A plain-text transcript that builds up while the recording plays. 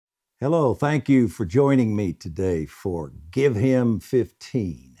Hello, thank you for joining me today for Give Him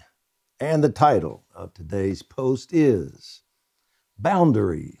 15. And the title of today's post is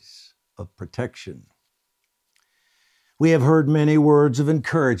Boundaries of Protection. We have heard many words of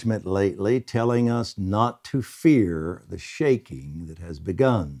encouragement lately telling us not to fear the shaking that has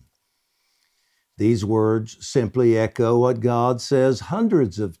begun. These words simply echo what God says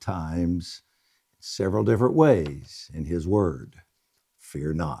hundreds of times in several different ways in His Word.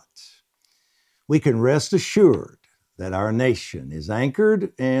 Fear not. We can rest assured that our nation is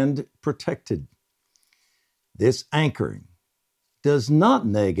anchored and protected. This anchoring does not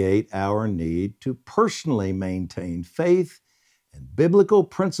negate our need to personally maintain faith and biblical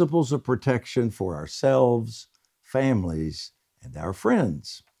principles of protection for ourselves, families, and our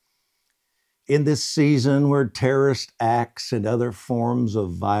friends. In this season where terrorist acts and other forms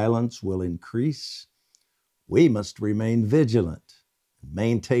of violence will increase, we must remain vigilant and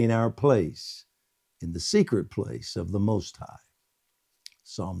maintain our place in the secret place of the Most High.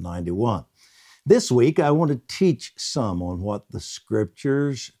 Psalm 91. This week, I want to teach some on what the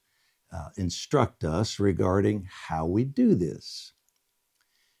scriptures instruct us regarding how we do this.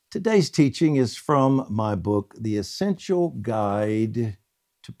 Today's teaching is from my book, The Essential Guide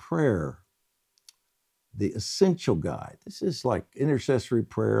to Prayer. The Essential Guide. This is like intercessory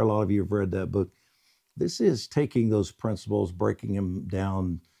prayer. A lot of you have read that book. This is taking those principles, breaking them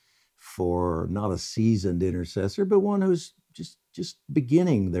down for not a seasoned intercessor, but one who's just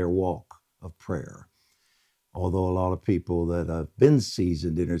beginning their walk of prayer. Although a lot of people that have been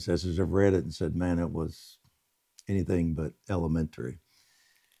seasoned intercessors have read it and said, man, it was anything but elementary.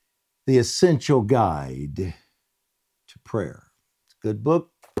 The Essential Guide to Prayer. It's a good book.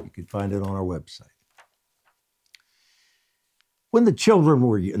 You can find it on our website. When the children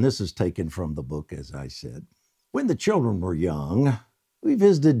were, and this is taken from the book, as I said, when the children were young, we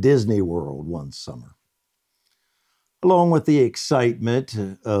visited Disney World one summer. Along with the excitement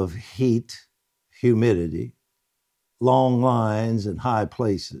of heat, humidity, long lines, and high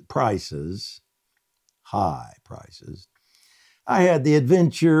prices, I had the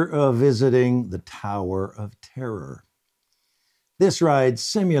adventure of visiting the Tower of Terror. This ride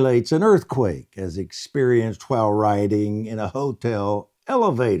simulates an earthquake as experienced while riding in a hotel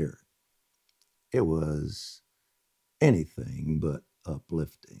elevator. It was anything but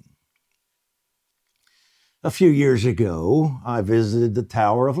uplifting. A few years ago, I visited the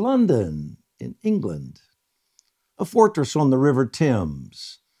Tower of London in England, a fortress on the River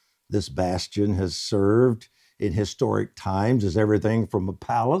Thames. This bastion has served in historic times as everything from a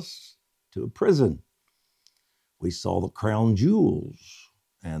palace to a prison. We saw the crown jewels,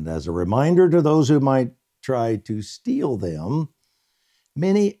 and as a reminder to those who might try to steal them,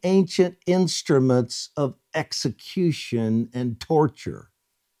 many ancient instruments of execution and torture.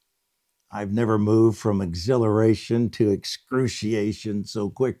 I've never moved from exhilaration to excruciation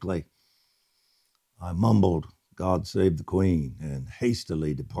so quickly. I mumbled, "God save the Queen," and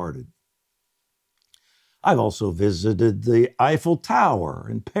hastily departed. I've also visited the Eiffel Tower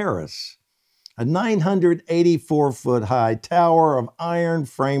in Paris, a 984-foot high tower of iron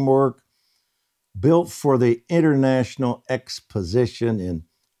framework built for the International Exposition in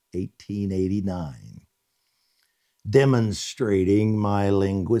 1889. Demonstrating my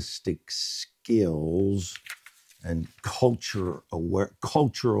linguistic skills and cultural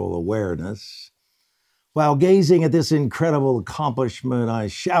awareness. While gazing at this incredible accomplishment, I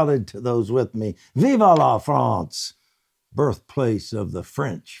shouted to those with me, "Vive la France, birthplace of the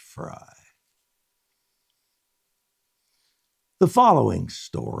French fry." The following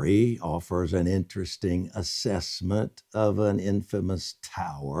story offers an interesting assessment of an infamous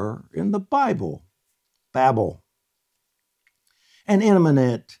tower in the Bible, Babel. An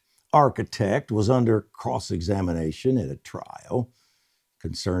eminent architect was under cross-examination at a trial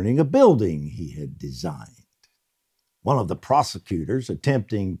concerning a building he had designed. One of the prosecutors,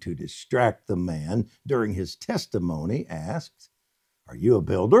 attempting to distract the man during his testimony, asked, "Are you a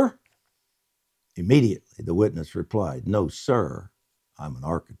builder?" Immediately, the witness replied, "No, sir, I'm an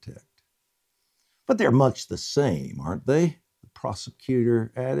architect." "But they're much the same, aren't they?" the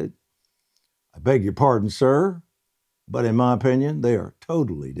prosecutor added. "I beg your pardon, sir, but in my opinion, they are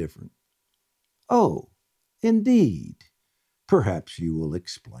totally different." "Oh, indeed. Perhaps you will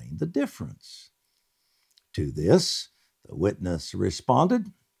explain the difference." To this, the witness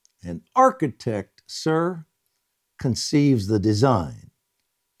responded, "An architect, sir, conceives the design,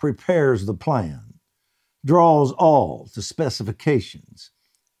 prepares the plan, draws all to specifications,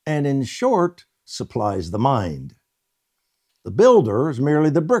 and in short, supplies the mind. The builder is merely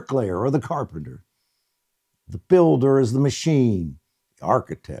the bricklayer or the carpenter. The builder is the machine, the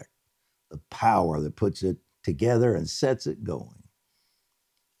architect the power that puts it together and sets it going.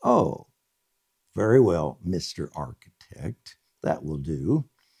 Oh, very well, Mr. Architect. That will do.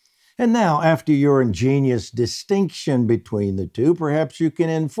 And now, after your ingenious distinction between the two, perhaps you can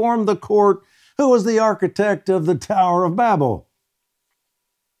inform the court who was the architect of the Tower of Babel.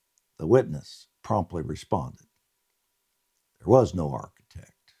 The witness promptly responded, there was no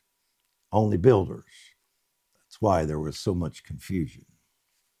architect, only builders. That's why there was so much confusion.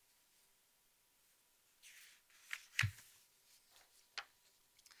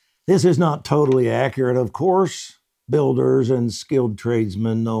 This is not totally accurate, of course. Builders and skilled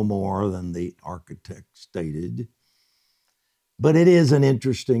tradesmen know more than the architect stated, but it is an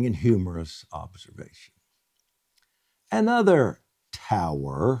interesting and humorous observation. Another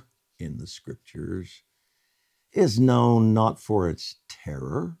tower in the scriptures is known not for its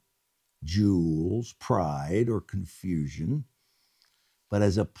terror, jewels, pride, or confusion, but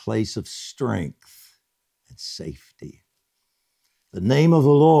as a place of strength and safety. The name of the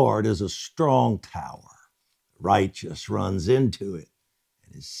Lord is a strong tower. The righteous runs into it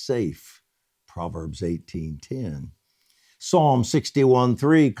and is safe. Proverbs 18:10. Psalm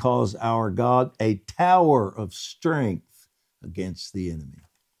 61:3 calls our God a tower of strength against the enemy.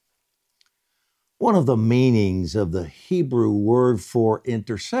 One of the meanings of the Hebrew word for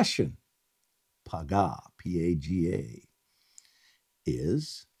intercession, pagah, P-A-G-A,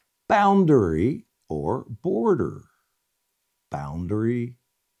 is boundary or border. Boundary,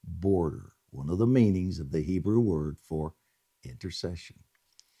 border, one of the meanings of the Hebrew word for intercession.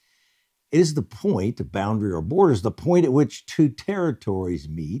 It is the point, a boundary or border is the point at which two territories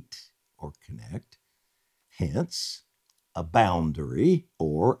meet or connect. Hence, a boundary,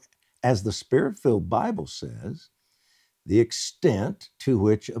 or as the Spirit-filled Bible says, the extent to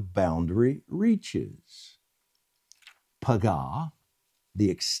which a boundary reaches. Pagah, the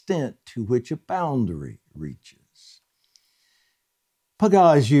extent to which a boundary reaches.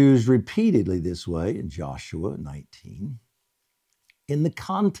 Pagah is used repeatedly this way in Joshua 19 in the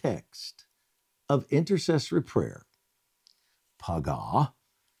context of intercessory prayer. Pagah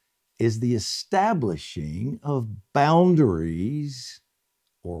is the establishing of boundaries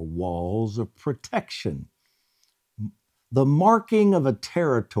or walls of protection, the marking of a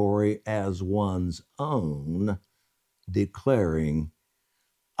territory as one's own, declaring,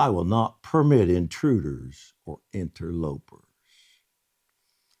 I will not permit intruders or interlopers.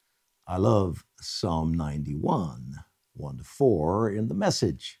 I love Psalm 91, 1-4 in the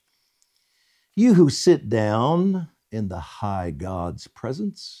Message. You who sit down in the high God's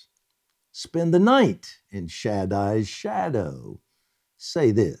presence, spend the night in Shaddai's shadow.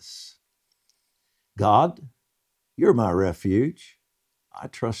 Say this, God, you're my refuge. I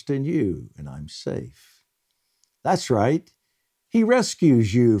trust in you and I'm safe. That's right. He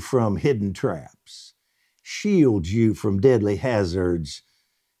rescues you from hidden traps, shields you from deadly hazards.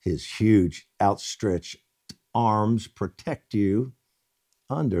 His huge outstretched arms protect you.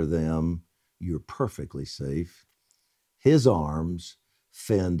 Under them, you're perfectly safe. His arms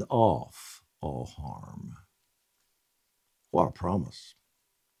fend off all harm. What a promise.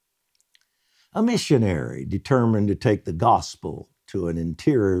 A missionary determined to take the gospel to an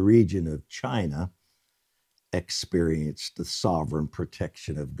interior region of China experienced the sovereign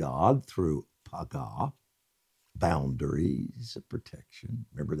protection of God through Pagah, boundaries of protection.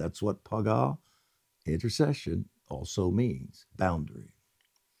 Remember, that's what Pagah, intercession, also means, boundary.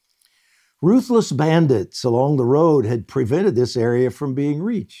 Ruthless bandits along the road had prevented this area from being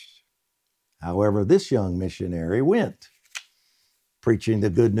reached. However, this young missionary went, preaching the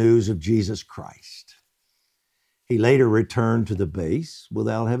good news of Jesus Christ. He later returned to the base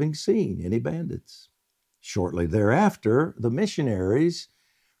without having seen any bandits. Shortly thereafter, the missionaries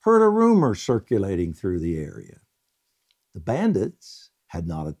heard a rumor circulating through the area. The bandits had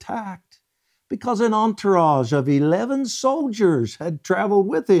not attacked because an entourage of 11 soldiers had traveled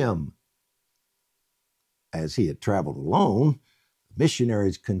with him. As he had traveled alone, the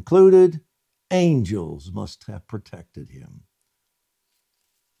missionaries concluded angels must have protected him.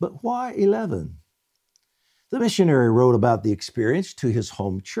 But why 11? The missionary wrote about the experience to his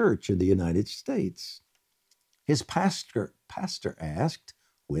home church in the United States. His pastor asked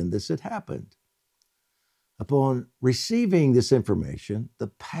when this had happened. Upon receiving this information, the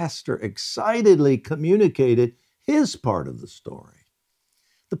pastor excitedly communicated his part of the story.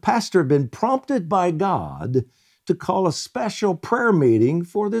 The pastor had been prompted by God to call a special prayer meeting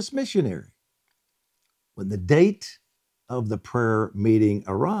for this missionary. When the date of the prayer meeting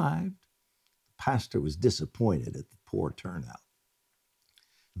arrived, the pastor was disappointed at the poor turnout.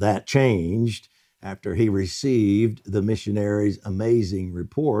 That changed after he received the missionary's amazing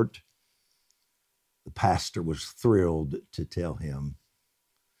report The pastor was thrilled to tell him,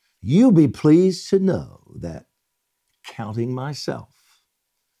 "You'll be pleased to know that, counting myself,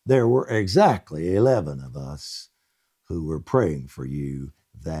 there were exactly 11 of us who were praying for you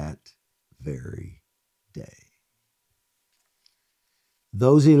that very day."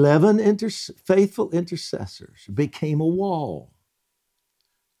 Those 11 faithful intercessors became a wall,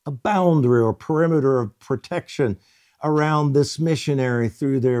 a boundary or perimeter of protection around this missionary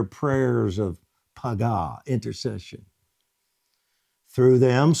through their prayers of paga, intercession. Through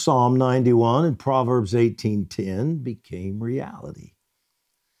them, Psalm 91 and Proverbs 18:10 became reality.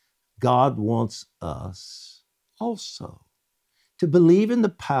 God wants us also to believe in the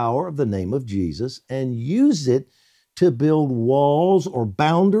power of the name of Jesus and use it to build walls or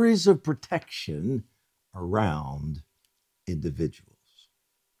boundaries of protection around individuals.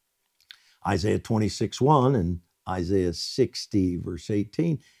 Isaiah 26:1 and Isaiah 60, verse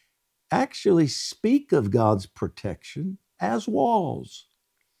 18, actually speak of God's protection as walls.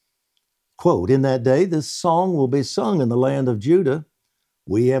 Quote, "In that day, this song will be sung in the land of Judah.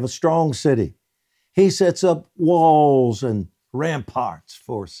 We have a strong city. He sets up walls and ramparts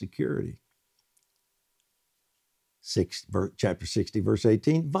for security." Chapter 60, verse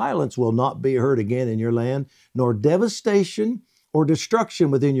 18, "Violence will not be heard again in your land, nor devastation or destruction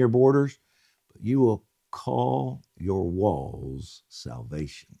within your borders, but you will call your walls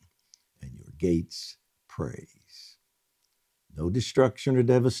salvation and your gates praise." No destruction or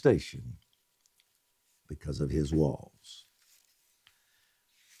devastation because of his walls.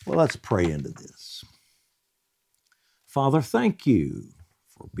 Well, let's pray into this. Father, thank you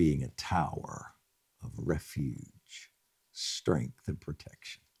for being a tower of refuge, strength, and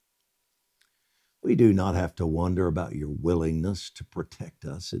protection. We do not have to wonder about your willingness to protect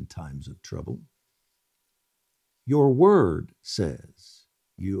us in times of trouble. Your word says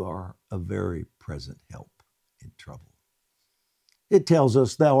you are a very present help in trouble. It tells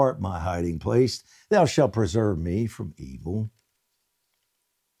us, "Thou art my hiding place. Thou shalt preserve me from evil."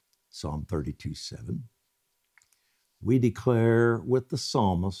 Psalm 32:7. We declare with the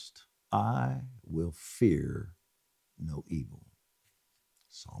psalmist, "I will fear no evil."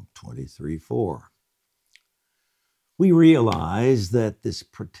 Psalm 23:4. We realize that this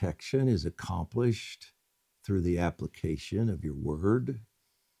protection is accomplished through the application of your word,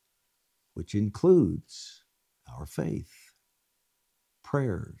 which includes our faith,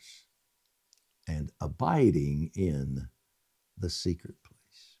 prayers, and abiding in the secret place.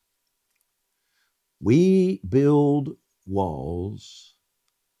 We build walls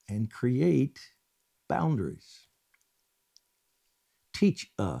and create boundaries.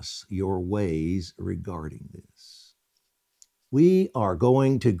 Teach us your ways regarding this. We are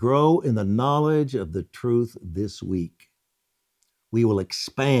going to grow in the knowledge of the truth this week. We will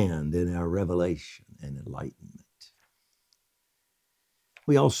expand in our revelation and enlightenment.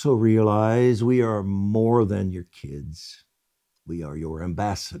 We also realize we are more than your kids. We are your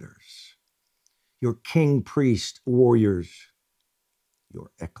ambassadors, your king, priest, warriors,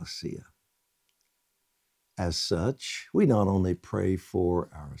 your ecclesia. As such, we not only pray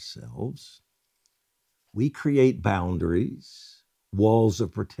for ourselves, we create boundaries, walls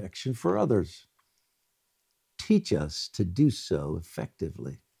of protection for others. Teach us to do so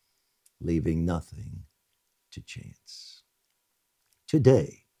effectively, leaving nothing to chance.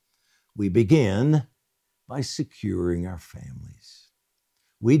 Today, we begin by securing our families.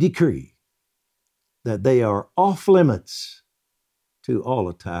 We decree that they are off limits to all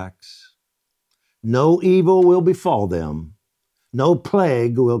attacks. No evil will befall them. No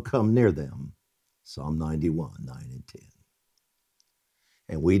plague will come near them. Psalm 91, 9 and 10.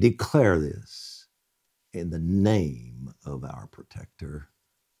 And we declare this in the name of our protector,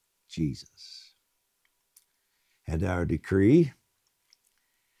 Jesus. And our decree,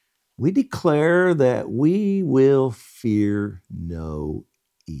 we declare that we will fear no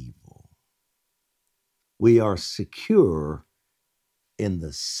evil. We are secure in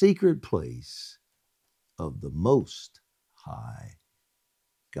the secret place of the Most High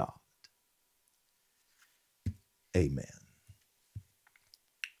God. Amen.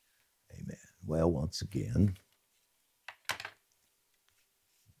 Amen. Well, once again,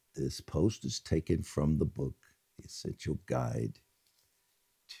 this post is taken from the book, The Essential Guide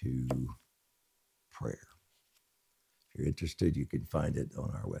to Prayer. If you're interested, you can find it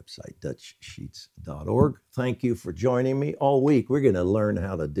on our website, dutchsheets.org. Thank you for joining me all week. We're going to learn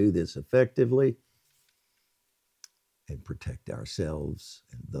how to do this effectively and protect ourselves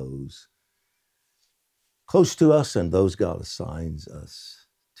and those close to us and those God assigns us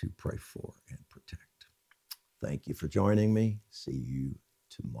to pray for and protect. Thank you for joining me. See you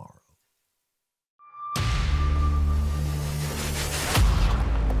tomorrow.